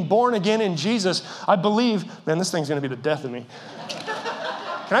of being born again in Jesus. I believe, man, this thing's going to be the death of me.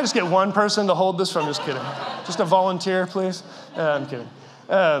 Can I just get one person to hold this? I'm just kidding. Just a volunteer, please. I'm kidding.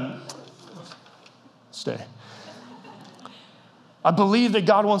 Stay. I believe that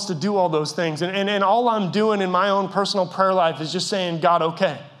God wants to do all those things. And all I'm doing in my own personal prayer life is just saying, God,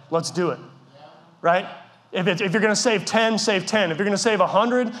 okay, let's do it. Right? If you're going to save 10, save 10. If you're going to save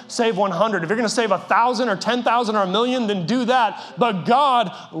 100, save 100. If you're going to save 1,000 or 10,000 or 1,000,000, then do that. But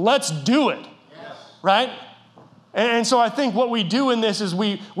God, let's do it, right? And so I think what we do in this is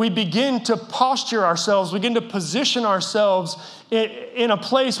we begin to posture ourselves, we begin to position ourselves in a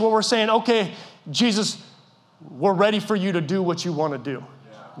place where we're saying, okay, Jesus, we're ready for you to do what you want to do.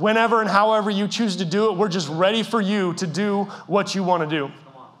 Whenever and however you choose to do it, we're just ready for you to do what you want to do.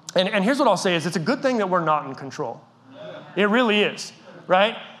 And here's what I'll say is it's a good thing that we're not in control. It really is,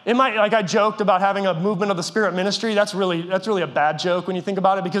 right? It might, like I joked about having a movement of the Spirit ministry. That's really a bad joke when you think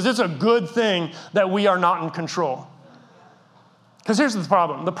about it, because it's a good thing that we are not in control. Because here's the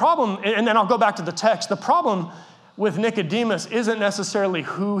problem. The problem, and then I'll go back to the text. The problem with Nicodemus isn't necessarily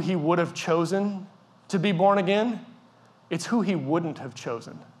who he would have chosen to be born again. It's who he wouldn't have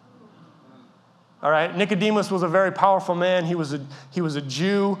chosen. All right, Nicodemus was a very powerful man. He was a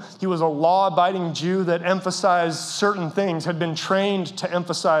Jew. He was a law-abiding Jew that emphasized certain things, had been trained to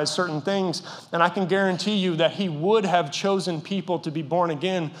emphasize certain things. And I can guarantee you that he would have chosen people to be born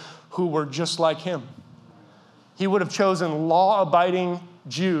again who were just like him. He would have chosen law-abiding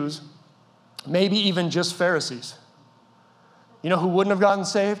Jews, maybe even just Pharisees. You know who wouldn't have gotten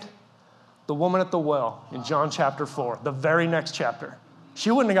saved? The woman at the well in John chapter 4, the very next chapter. She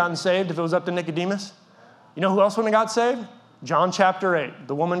wouldn't have gotten saved if it was up to Nicodemus. You know who else wouldn't have got saved? John chapter 8,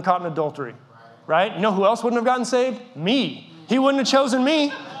 the woman caught in adultery, right? You know who else wouldn't have gotten saved? Me. He wouldn't have chosen me.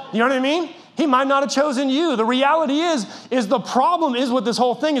 You know what I mean? He might not have chosen you. The reality is the problem is with this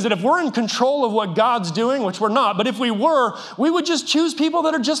whole thing is that if we're in control of what God's doing, which we're not, but if we were, we would just choose people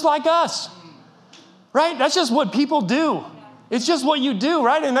that are just like us, right? That's just what people do. It's just what you do,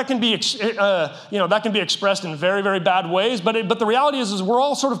 right? And that can be, that can be expressed in very, very bad ways. But the reality is we're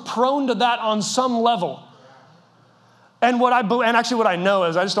all sort of prone to that on some level. And actually what I know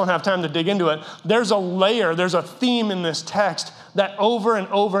is, I just don't have time to dig into it. There's a layer, there's a theme in this text that over and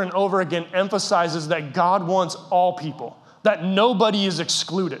over and over again emphasizes that God wants all people, that nobody is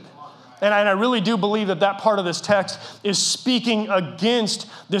excluded. And I really do believe that part of this text is speaking against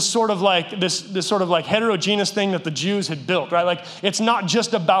this sort of like heterogeneous thing that the Jews had built, right? Like it's not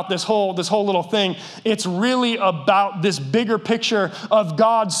just about this whole little thing. It's really about this bigger picture of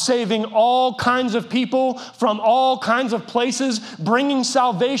God saving all kinds of people from all kinds of places, bringing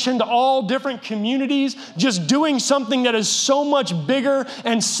salvation to all different communities, just doing something that is so much bigger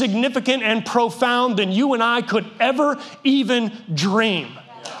and significant and profound than you and I could ever even dream.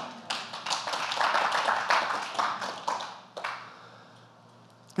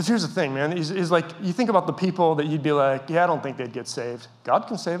 Because here's the thing, man, is like you think about the people that you'd be like, yeah, I don't think they'd get saved. God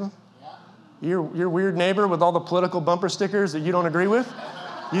can save them. Your weird neighbor with all the political bumper stickers that you don't agree with,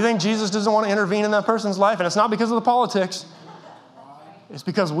 you think Jesus doesn't want to intervene in that person's life? And it's not because of the politics. It's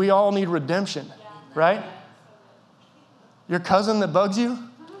because we all need redemption, right? Your cousin that bugs you,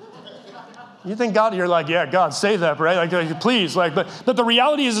 you think God, you're like, yeah, God, save that, right? Like please, but the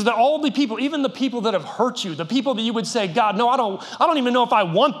reality is that all the people, even the people that have hurt you, the people that you would say, God, no, I don't even know if I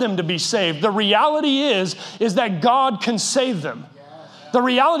want them to be saved. The reality is that God can save them. The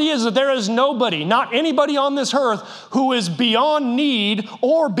reality is that there is nobody, not anybody on this earth, who is beyond need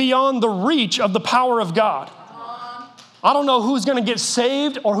or beyond the reach of the power of God. I don't know who's going to get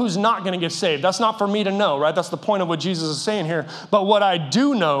saved or who's not going to get saved. That's not for me to know, right? That's the point of what Jesus is saying here. But what I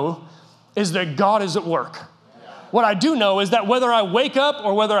do know is that God is at work. What I do know is that whether I wake up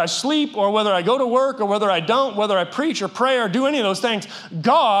or whether I sleep or whether I go to work or whether I don't, whether I preach or pray or do any of those things,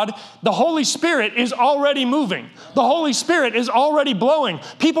 God, the Holy Spirit, is already moving. The Holy Spirit is already blowing.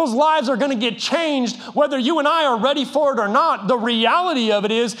 People's lives are going to get changed whether you and I are ready for it or not. The reality of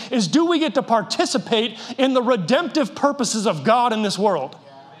it is do we get to participate in the redemptive purposes of God in this world?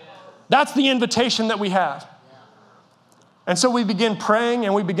 That's the invitation that we have. And so we begin praying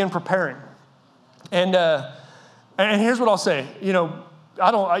and we begin preparing. And here's what I'll say. There's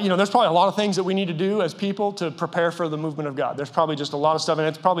probably a lot of things that we need to do as people to prepare for the movement of God. There's probably just a lot of stuff, and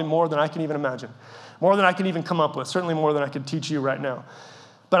it's probably more than I can even imagine, more than I can even come up with, certainly more than I could teach you right now.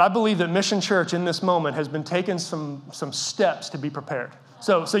 But I believe that Mission Church in this moment has been taking some steps to be prepared.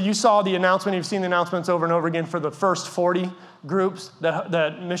 So you saw the announcement, you've seen the announcements over and over again for the first 40 groups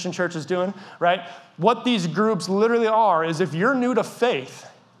that Mission Church is doing, right? What these groups literally are is if you're new to faith,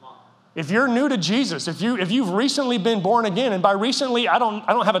 if you're new to Jesus, if you've recently been born again, and by recently, I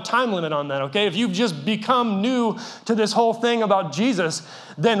don't have a time limit on that, okay? If you've just become new to this whole thing about Jesus,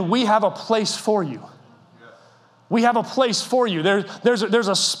 then we have a place for you. We have a place for you. There's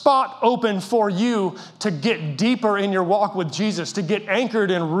a spot open for you to get deeper in your walk with Jesus, to get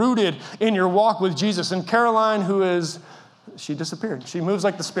anchored and rooted in your walk with Jesus. And Caroline, who is she disappeared. She moves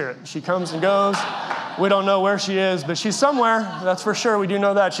like the Spirit. She comes and goes. We don't know where she is, but she's somewhere. That's for sure. We do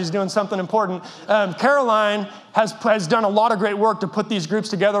know that. She's doing something important. Caroline has done a lot of great work to put these groups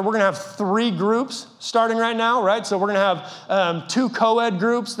together. We're going to have 3 groups starting right now, right? So we're going to have 2 co-ed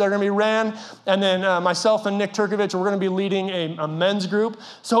groups that are going to be ran, and then myself and Nick Turkovich, we're going to be leading a men's group.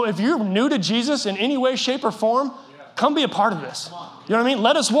 So if you're new to Jesus in any way, shape, or form, come be a part of this. You know what I mean?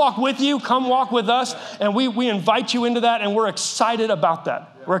 Let us walk with you. Come walk with us. And we invite you into that, and we're excited about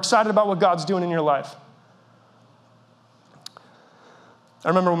that. We're excited about what God's doing in your life. I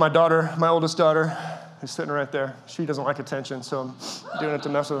remember when my oldest daughter, who's sitting right there, she doesn't like attention, so I'm doing it to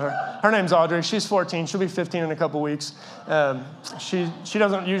mess with her. Her name's Audrey. She's 14. She'll be 15 in a couple weeks. She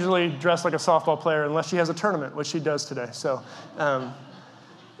doesn't usually dress like a softball player unless she has a tournament, which she does today. So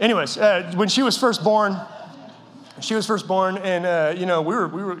anyways, when she was first born, and we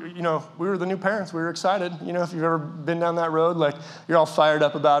were the new parents. We were excited. You know, if you've ever been down that road, like you're all fired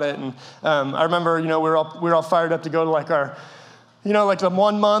up about it. And I remember, we were all fired up to go to like our, like the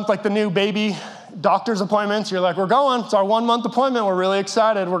 1 month, like the new baby doctor's appointments. You're like, we're going. It's our 1 month appointment. We're really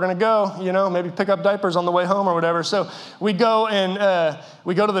excited. We're going to go, maybe pick up diapers on the way home or whatever. So we go and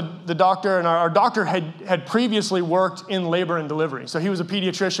we go to the doctor, and our doctor had previously worked in labor and delivery. So he was a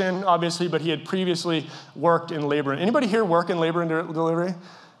pediatrician, obviously, but he had previously worked in labor. Anybody here work in labor and delivery?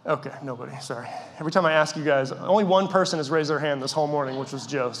 Okay, nobody, sorry. Every time I ask you guys, only one person has raised their hand this whole morning, which was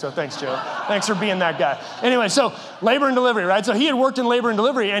Joe. So thanks, Joe. Thanks for being that guy. Anyway, so labor and delivery, right? So he had worked in labor and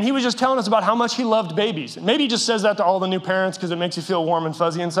delivery, and he was just telling us about how much he loved babies. And maybe he just says that to all the new parents because it makes you feel warm and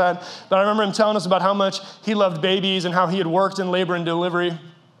fuzzy inside. But I remember him telling us about how much he loved babies and how he had worked in labor and delivery.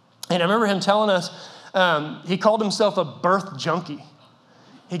 And I remember him telling us, he called himself a birth junkie.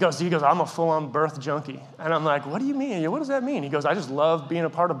 He goes, I'm a full-on birth junkie. And I'm like, what do you mean? What does that mean? He goes, I just love being a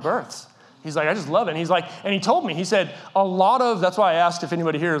part of births. He's like, I just love it. And he's like, and he told me, he said, that's why I asked if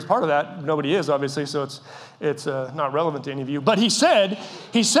anybody here is part of that. Nobody is, obviously, so it's not relevant to any of you. But he said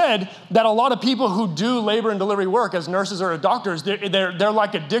that a lot of people who do labor and delivery work as nurses or as doctors, they're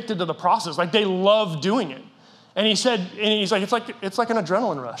like addicted to the process. Like they love doing it. And he's like, it's like an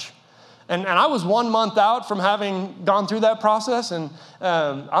adrenaline rush. And I was 1 month out from having gone through that process, and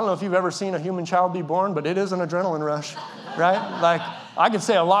I don't know if you've ever seen a human child be born, but it is an adrenaline rush, right? Like, I could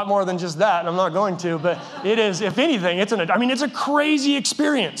say a lot more than just that, and I'm not going to, but it is, if anything, it's a crazy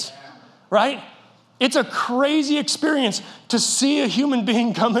experience, right? It's a crazy experience to see a human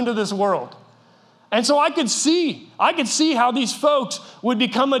being come into this world. And so I could see how these folks would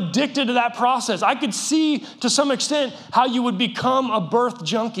become addicted to that process. I could see, to some extent, how you would become a birth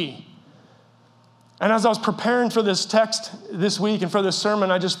junkie. And as I was preparing for this text this week and for this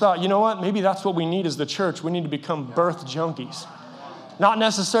sermon, I just thought, you know what? Maybe that's what we need as the church. We need to become birth junkies. Not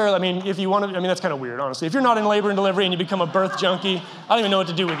necessarily, if you want to, that's kind of weird, honestly. If you're not in labor and delivery and you become a birth junkie, I don't even know what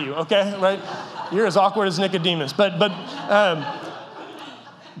to do with you, okay? Right? You're as awkward as Nicodemus. But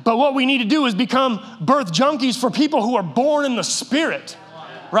what we need to do is become birth junkies for people who are born in the Spirit,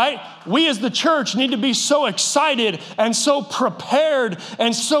 right? We as the church need to be so excited and so prepared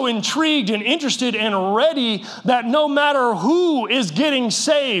and so intrigued and interested and ready that no matter who is getting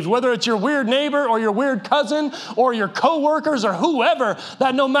saved, whether it's your weird neighbor or your weird cousin or your coworkers or whoever,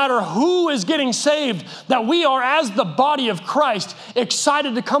 that no matter who is getting saved, that we are, as the body of Christ,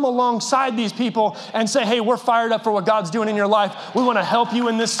 excited to come alongside these people and say, hey, we're fired up for what God's doing in your life. We want to help you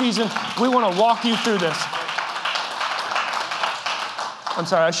in this season. We want to walk you through this. I'm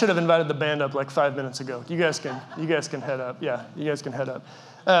sorry, I should have invited the band up like 5 minutes ago. You guys can head up. Yeah, you guys can head up.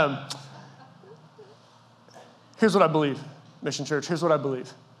 Here's what I believe, Mission Church. Here's what I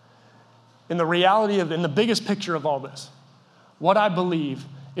believe. In the biggest picture of all this, what I believe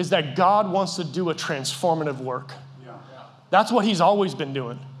is that God wants to do a transformative work. That's what he's always been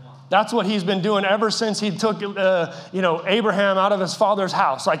doing. That's what he's been doing ever since he took Abraham out of his father's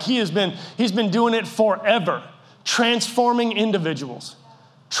house. Like he's been doing it forever, transforming individuals,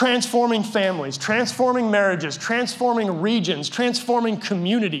 transforming families, transforming marriages, transforming regions, transforming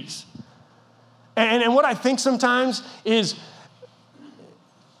communities. And what I think sometimes is,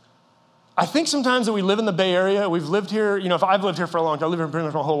 that we live in the Bay Area. We've lived here, if I've lived here for a long time, I've lived here pretty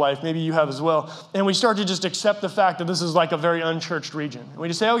much my whole life. Maybe you have as well. And we start to just accept the fact that this is like a very unchurched region. And we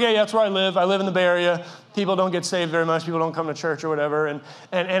just say, okay, that's where I live. I live in the Bay Area. People don't get saved very much. People don't come to church or whatever. And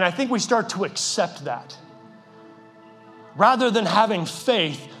I think we start to accept that, rather than having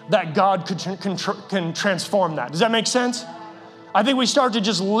faith that God can transform that. Does that make sense? I think we start to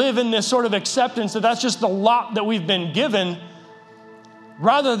just live in this sort of acceptance that that's just the lot that we've been given,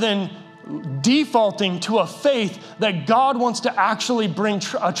 rather than defaulting to a faith that God wants to actually bring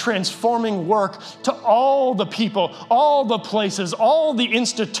a transforming work to all the people, all the places, all the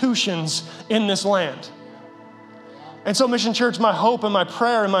institutions in this land. And so, Mission Church, my hope and my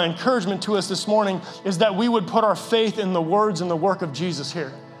prayer and my encouragement to us this morning is that we would put our faith in the words and the work of Jesus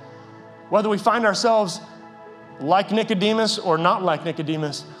here. Whether we find ourselves like Nicodemus or not like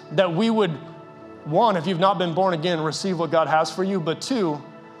Nicodemus, that we would, one, if you've not been born again, receive what God has for you, but two,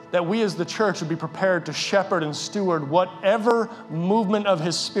 that we as the church would be prepared to shepherd and steward whatever movement of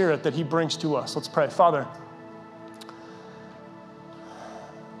His Spirit that He brings to us. Let's pray. Father,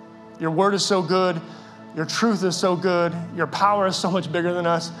 your word is so good. Your truth is so good. Your power is so much bigger than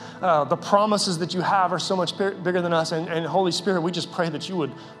us. The promises that you have are so much bigger than us. And Holy Spirit, we just pray that you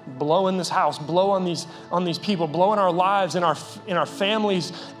would blow in this house, blow on these people, blow in our lives, in our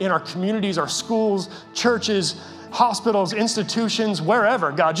families, in our communities, our schools, churches, hospitals, institutions,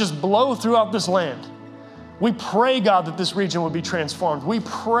 wherever. God, just blow throughout this land. We pray, God, that this region would be transformed. We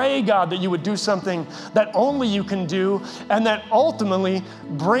pray, God, that you would do something that only you can do and that ultimately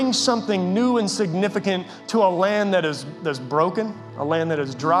brings something new and significant to a land that's broken, a land that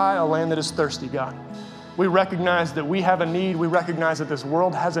is dry, a land that is thirsty, God. We recognize that we have a need. We recognize that this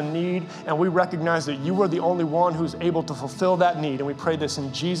world has a need, and we recognize that you are the only one who's able to fulfill that need. And we pray this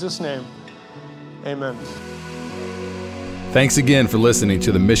in Jesus' name. Amen. Thanks again for listening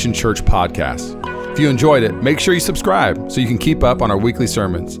to the Mission Church podcast. If you enjoyed it, make sure you subscribe so you can keep up on our weekly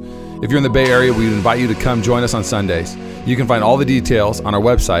sermons. If you're in the Bay Area, we invite you to come join us on Sundays. You can find all the details on our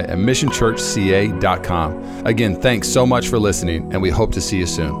website at missionchurchca.com. Again, thanks so much for listening, and we hope to see you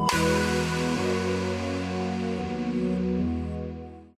soon.